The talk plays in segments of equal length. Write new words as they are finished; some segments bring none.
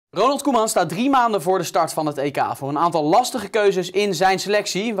Ronald Koeman staat 3 maanden voor de start van het EK voor een aantal lastige keuzes in zijn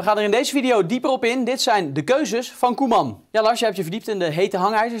selectie. We gaan er in deze video dieper op in. Dit zijn de keuzes van Koeman. Ja Lars, jij hebt je verdiept in de hete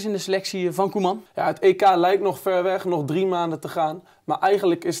hangijzers in de selectie van Koeman. Ja, het EK lijkt nog ver weg, nog 3 maanden te gaan. Maar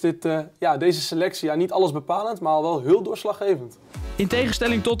eigenlijk is deze selectie niet alles bepalend, maar al wel heel doorslaggevend. In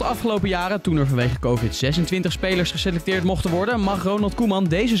tegenstelling tot de afgelopen jaren, toen er vanwege COVID 26 spelers geselecteerd mochten worden, mag Ronald Koeman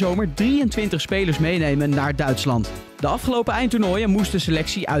deze zomer 23 spelers meenemen naar Duitsland. De afgelopen eindtoernooien moest de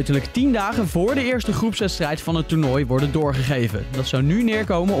selectie uiterlijk 10 dagen voor de eerste groepswedstrijd van het toernooi worden doorgegeven. Dat zou nu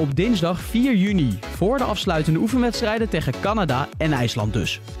neerkomen op dinsdag 4 juni, voor de afsluitende oefenwedstrijden tegen Canada en IJsland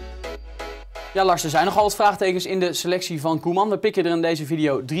dus. Ja Lars, er zijn nogal wat vraagtekens in de selectie van Koeman. We pikken er in deze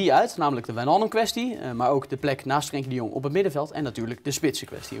video 3 uit, namelijk de Wijnaldum kwestie, maar ook de plek naast Frenkie de Jong op het middenveld en natuurlijk de spitsen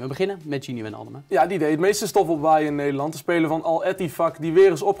kwestie. We beginnen met Gini Wijnaldum. Ja, die deed het meeste stof opwaaien in Nederland. De speler van Al-Ettifaq, die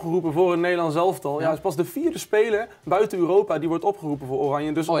weer is opgeroepen voor het Nederlands elftal. Ja, het is pas de 4e speler buiten Europa die wordt opgeroepen voor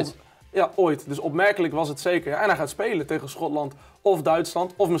Oranje. Dus ooit. Ooit. Dus opmerkelijk was het zeker. Ja, en hij gaat spelen tegen Schotland of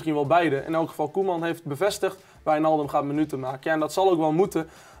Duitsland, of misschien wel beide. In elk geval, Koeman heeft bevestigd, Wijnaldum gaat minuten maken. Ja, en dat zal ook wel moeten.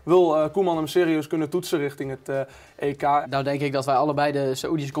 Wil Koeman hem serieus kunnen toetsen richting het EK. Nou denk ik dat wij allebei de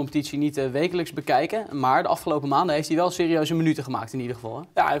Saoedische competitie niet wekelijks bekijken. Maar de afgelopen maanden heeft hij wel serieuze minuten gemaakt in ieder geval.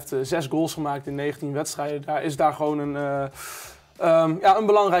 Hè? Ja, hij heeft 6 goals gemaakt in 19 wedstrijden. Daar is gewoon een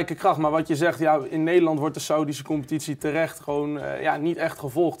belangrijke kracht. Maar wat je zegt, ja, in Nederland wordt de Saoedische competitie terecht gewoon niet echt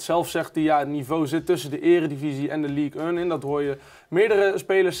gevolgd. Zelf zegt hij, het niveau zit tussen de Eredivisie en de League 1 in. Dat hoor je meerdere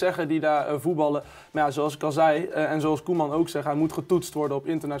spelers zeggen die daar voetballen. Maar ja, zoals ik al zei, en zoals Koeman ook zegt, hij moet getoetst worden op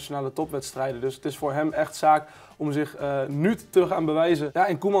internationale topwedstrijden. Dus het is voor hem echt zaak om zich nu te gaan bewijzen. Ja,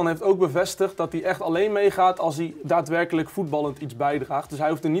 en Koeman heeft ook bevestigd dat hij echt alleen meegaat als hij daadwerkelijk voetballend iets bijdraagt. Dus hij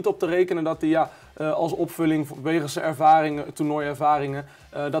hoeft er niet op te rekenen dat hij als opvulling wegens zijn ervaringen, toernooiervaringen,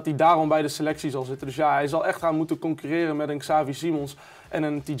 dat hij daarom bij de selectie zal zitten. Dus ja, hij zal echt gaan moeten concurreren met een Xavi Simons en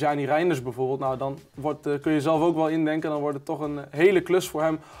een Tidjani Reinders bijvoorbeeld. Nou, dan kun je zelf ook wel indenken, dan wordt het toch een hele klus voor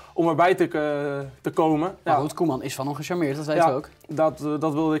hem om erbij te komen. Maar goed, Koeman is van hem gecharmeerd, dat weten we ook.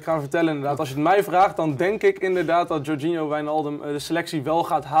 Dat wilde ik gaan vertellen inderdaad. Als je het mij vraagt, dan denk ik inderdaad dat Georginio Wijnaldum de selectie wel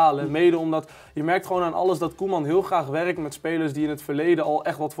gaat halen. Mede omdat je merkt gewoon aan alles dat Koeman heel graag werkt met spelers die in het verleden al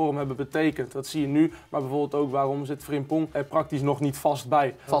echt wat voor hem hebben betekend. Dat zie je nu, maar bijvoorbeeld ook waarom zit Frimpong er praktisch nog niet vast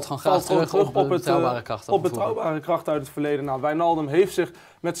bij. Valt gewoon graag terug op betrouwbare krachten. Op betrouwbare krachten uit het verleden. Nou, Wijnaldum heeft zich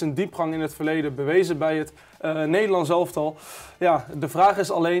met zijn diepgang in het verleden bewezen bij het Nederlands elftal. Ja, de vraag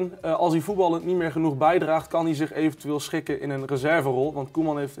is alleen, als hij voetballend niet meer genoeg bijdraagt, kan hij zich eventueel schikken in een reserverol. Want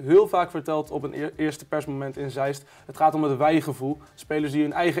Koeman heeft heel vaak verteld op een eerste persmoment in Zeist, het gaat om het wij-gevoel. Spelers die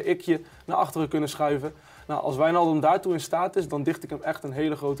hun eigen ikje naar achteren kunnen schuiven. Nou, als Wijnaldum daartoe in staat is, dan dicht ik hem echt een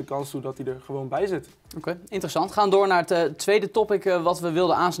hele grote kans toe dat hij er gewoon bij zit. Oké, interessant. We gaan door naar het tweede topic wat we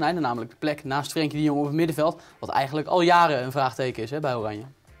wilden aansnijden, namelijk de plek naast Frenkie de Jong op het middenveld. Wat eigenlijk al jaren een vraagteken is bij Oranje.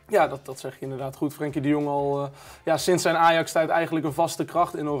 Ja, dat zeg je inderdaad goed. Frenkie de Jong al sinds zijn Ajax-tijd eigenlijk een vaste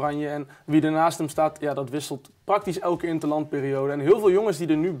kracht in Oranje. En wie er naast hem staat, dat wisselt praktisch elke interlandperiode. En heel veel jongens die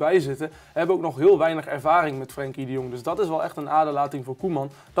er nu bij zitten, hebben ook nog heel weinig ervaring met Frenkie de Jong. Dus dat is wel echt een aderlating voor Koeman.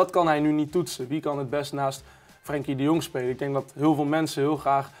 Dat kan hij nu niet toetsen. Wie kan het best naast Frenkie de Jong spelen? Ik denk dat heel veel mensen heel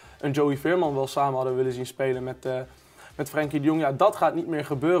graag een Joey Veerman wel samen hadden willen zien spelen met Frenkie de Jong. Ja, dat gaat niet meer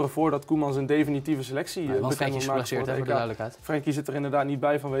gebeuren voordat Koeman zijn definitieve selectie want Frenkie is geblesseerd, voor de duidelijkheid. Frenkie zit er inderdaad niet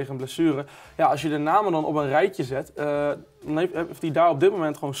bij vanwege een blessure. Ja, als je de namen dan op een rijtje zet, dan heeft hij daar op dit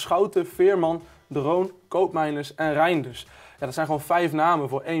moment gewoon Schouten, Veerman, De Roon, Koopmeiners en Reinders. Ja, dat zijn gewoon 5 namen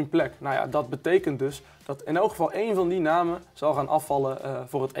voor 1 plek. Nou ja, dat betekent dus dat in elk geval 1 van die namen zal gaan afvallen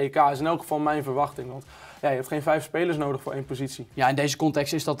voor het EK. Dat is in elk geval mijn verwachting. Want ja, je hebt geen 5 spelers nodig voor 1 positie. Ja, in deze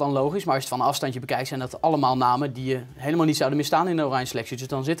context is dat dan logisch. Maar als je het van een afstandje bekijkt, zijn dat allemaal namen die helemaal niet zouden misstaan in de Oranje selectie. Dus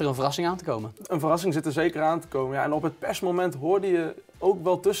dan zit er een verrassing aan te komen. Een verrassing zit er zeker aan te komen. Ja, en op het persmoment hoorde je ook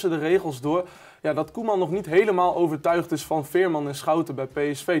wel tussen de regels door dat Koeman nog niet helemaal overtuigd is van Veerman en Schouten bij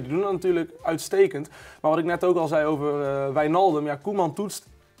PSV. Die doen dat natuurlijk uitstekend. Maar wat ik net ook al zei over Wijnaldum, Koeman toetst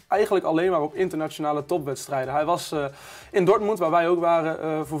eigenlijk alleen maar op internationale topwedstrijden. Hij was in Dortmund, waar wij ook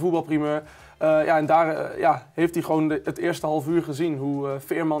waren voor VoetbalPrimeur. En daar heeft hij gewoon het eerste half uur gezien hoe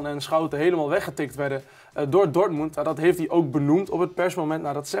Veerman en Schouten helemaal weggetikt werden door Dortmund. Dat heeft hij ook benoemd op het persmoment.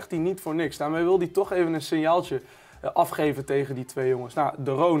 Nou, dat zegt hij niet voor niks. Daarmee wil hij toch even een signaaltje afgeven tegen die 2 jongens. Nou,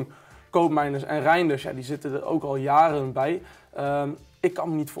 De Roon, Koopmeiners en Reinders, die zitten er ook al jaren bij. Ik kan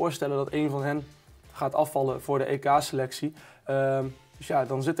me niet voorstellen dat een van hen gaat afvallen voor de EK-selectie. Dus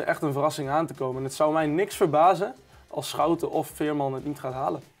dan zit er echt een verrassing aan te komen. En het zou mij niks verbazen als Schouten of Veerman het niet gaat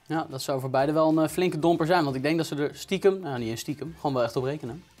halen. Ja, dat zou voor beide wel een flinke domper zijn. Want ik denk dat ze er stiekem, niet eens stiekem, gewoon wel echt op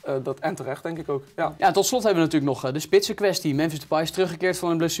rekenen. En terecht, denk ik ook. Ja. Ja, tot slot hebben we natuurlijk nog de spitsenkwestie. Memphis Depay is teruggekeerd van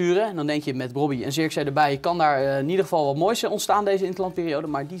een blessure. En dan denk je met Brobbey en 𝐊𝐄𝐄 erbij kan daar in ieder geval wat moois ontstaan deze interlandperiode.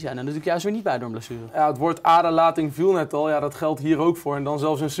 Maar die zijn er natuurlijk juist weer niet bij door een blessure. Ja, het woord aderlating viel net al. Ja, dat geldt hier ook voor. En dan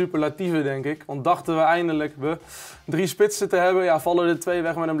zelfs in superlatieve, denk ik. Want dachten we eindelijk 3 spitsen te hebben, ja, vallen er 2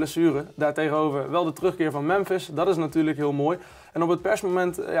 weg met een blessure. Daartegenover wel de terugkeer van Memphis. Dat is natuurlijk heel mooi. En op het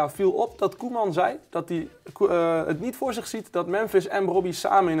persmoment viel op dat Koeman zei dat hij het niet voor zich ziet dat Memphis en Brobbey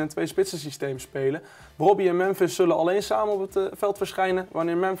samen in een 2-spitsen systeem spelen. Brobbey en Memphis zullen alleen samen op het veld verschijnen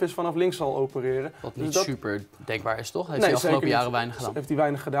wanneer Memphis vanaf links zal opereren. Wat niet super denkbaar is, toch? Heeft hij afgelopen jaren weinig gedaan. Heeft hij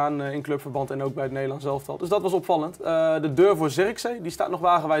weinig gedaan in clubverband en ook bij het Nederlands elftal. Dus dat was opvallend. De deur voor 𝐊𝐄𝐄 die staat nog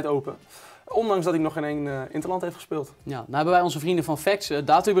wagenwijd open. Ondanks dat hij nog geen één interland heeft gespeeld. Ja, nou hebben wij onze vrienden van Facts, het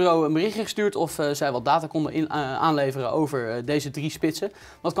databureau, een berichtje gestuurd of zij wat data konden aanleveren over deze 3 spitsen.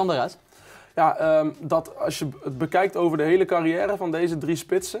 Wat kwam daaruit? Ja, dat als je het bekijkt over de hele carrière van deze 3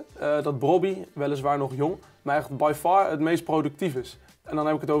 spitsen, dat Brobbey, weliswaar nog jong, maar echt by far het meest productief is. En dan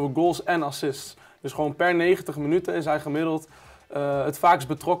heb ik het over goals en assists. Dus gewoon per 90 minuten is hij gemiddeld het vaakst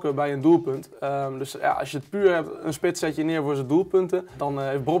betrokken bij een doelpunt. Dus ja, als je het puur hebt, een spits zet je neer voor zijn doelpunten, dan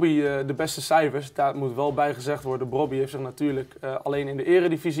heeft Brobbey de beste cijfers. Daar moet wel bij gezegd worden, Brobbey heeft zich natuurlijk alleen in de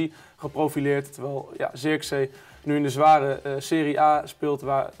eredivisie geprofileerd, terwijl ja, 𝐊𝐄𝐄 nu in de zware Serie A speelt,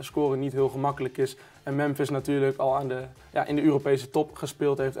 waar scoren niet heel gemakkelijk is. En Memphis natuurlijk al in de Europese top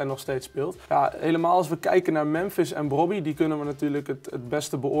gespeeld heeft en nog steeds speelt. Ja, helemaal als we kijken naar Memphis en Brobbey, die kunnen we natuurlijk het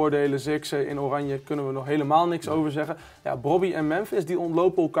beste beoordelen. 𝐊𝐄𝐄 in oranje kunnen we nog helemaal niks over zeggen. Ja, Brobbey en Memphis die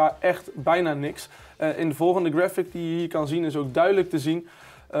ontlopen elkaar echt bijna niks. In de volgende graphic die je hier kan zien is ook duidelijk te zien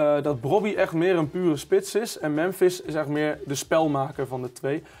dat Brobbey echt meer een pure spits is en Memphis is echt meer de spelmaker van de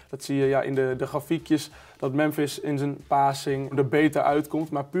 2. Dat zie je in de grafiekjes, dat Memphis in zijn passing er beter uitkomt.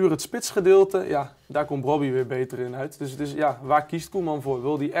 Maar puur het spitsgedeelte, ja, daar komt Brobbey weer beter in uit. Dus ja, waar kiest Koeman voor?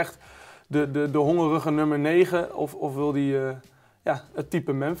 Wil hij echt de hongerige nummer 9 of wil hij het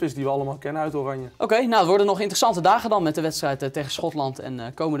type Memphis die we allemaal kennen uit Oranje? Oké, nou het worden nog interessante dagen dan met de wedstrijd tegen Schotland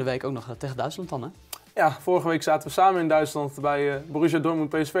en komende week ook nog tegen Duitsland dan, hè? Ja, vorige week zaten we samen in Duitsland bij Borussia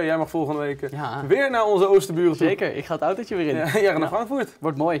Dortmund-PSV. Jij mag volgende week weer naar onze oosterburen toe. Zeker, ik ga het autootje weer in. Ja, naar Frankfurt.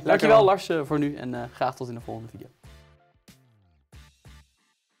 Wordt mooi. Dankjewel Lars voor nu en graag tot in de volgende video.